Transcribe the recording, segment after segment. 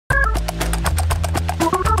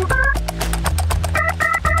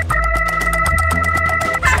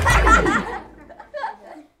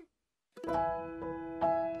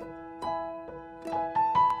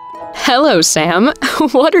Hello, Sam.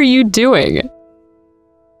 What are you doing?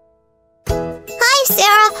 Hi,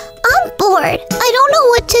 Sarah. I'm bored. I don't know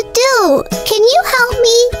what to do. Can you help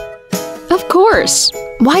me? Of course.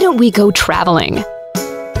 Why don't we go traveling?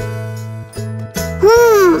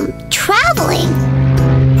 Traveling.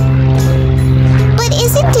 But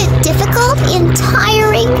isn't it difficult and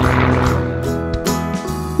tiring?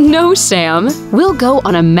 No, Sam. We'll go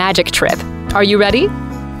on a magic trip. Are you ready?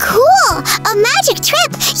 Cool! A magic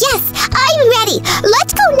trip! Yes, I'm ready!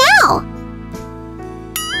 Let's go now!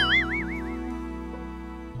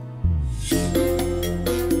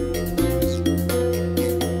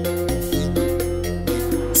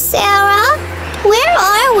 Sarah, where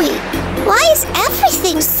are we? Why is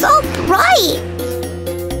everything so bright?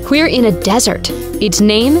 We're in a desert. Its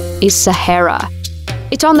name is Sahara.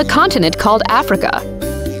 It's on the continent called Africa.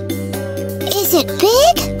 Is it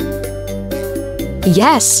big?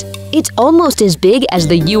 Yes, it's almost as big as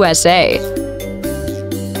the USA.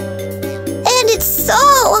 And it's so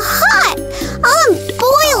hot! I'm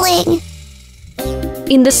boiling!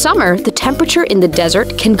 In the summer, the temperature in the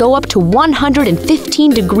desert can go up to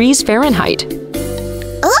 115 degrees Fahrenheit.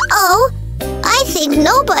 Uh-oh! I think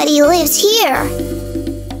nobody lives here.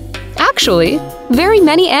 Actually, very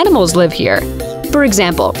many animals live here. For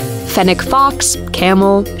example, fennec fox,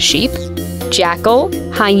 camel, sheep, jackal,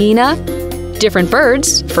 hyena, different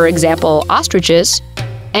birds, for example, ostriches,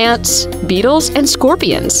 ants, beetles, and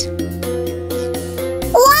scorpions.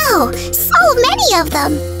 Wow! So many of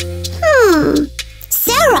them!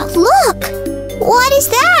 Sarah, look! What is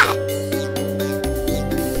that?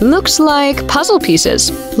 Looks like puzzle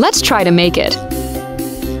pieces. Let's try to make it.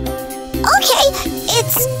 Okay,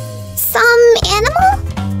 it's some animal?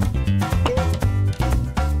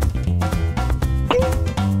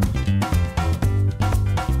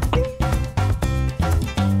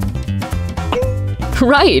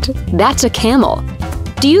 Right, that's a camel.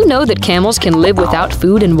 Do you know that camels can live without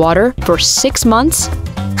food and water for 6 months?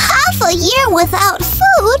 Half a year without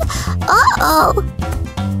food? Uh-oh!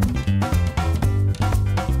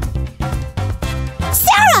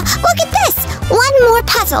 Sarah, look at this! One more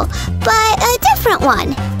puzzle, but a different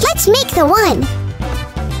one. Let's make the one.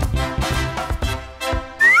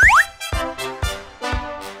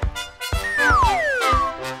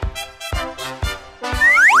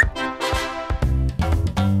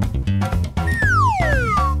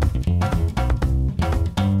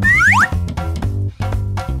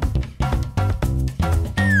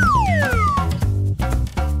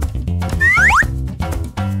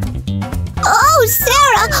 Oh,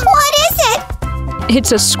 Sarah, what is it?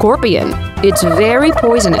 It's a scorpion. It's very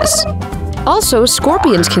poisonous. Also,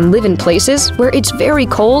 scorpions can live in places where it's very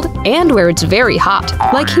cold and where it's very hot,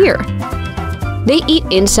 like here. They eat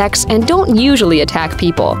insects and don't usually attack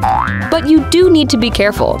people. But you do need to be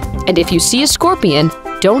careful, and if you see a scorpion,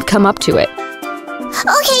 don't come up to it.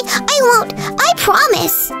 Okay, I won't. I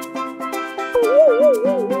promise.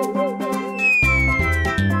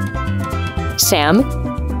 Sam?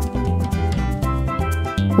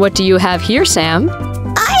 What do you have here, Sam?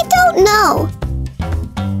 I don't know.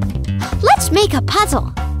 Let's make a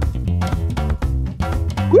puzzle.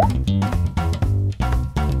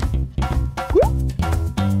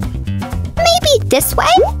 Maybe this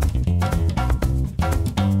way?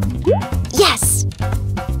 Yes.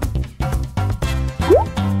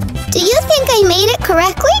 Do you think I made it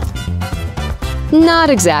correctly? Not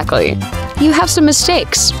exactly. You have some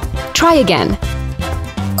mistakes. Try again.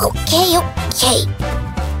 Okay.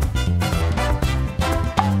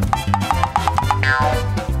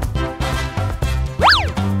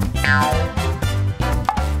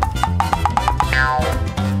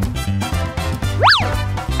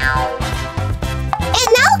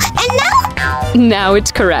 And now? Now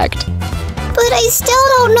it's correct. But I still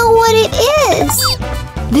don't know what it is.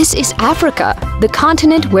 This is Africa, the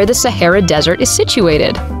continent where the Sahara Desert is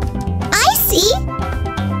situated. I see.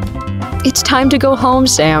 It's time to go home,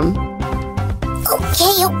 Sam.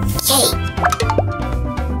 Okay.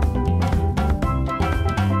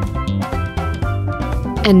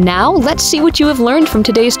 And now, let's see what you have learned from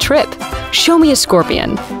today's trip. Show me a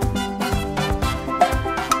scorpion.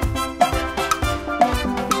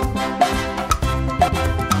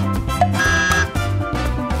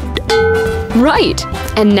 Right!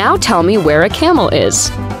 And now tell me where a camel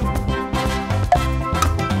is.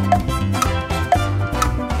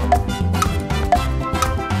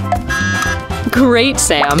 Great,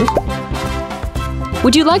 Sam!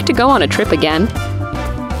 Would you like to go on a trip again?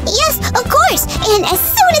 Yes, of course, and as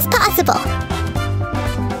soon as possible.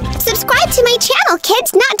 Subscribe to my channel,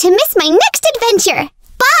 kids, not to miss my next adventure.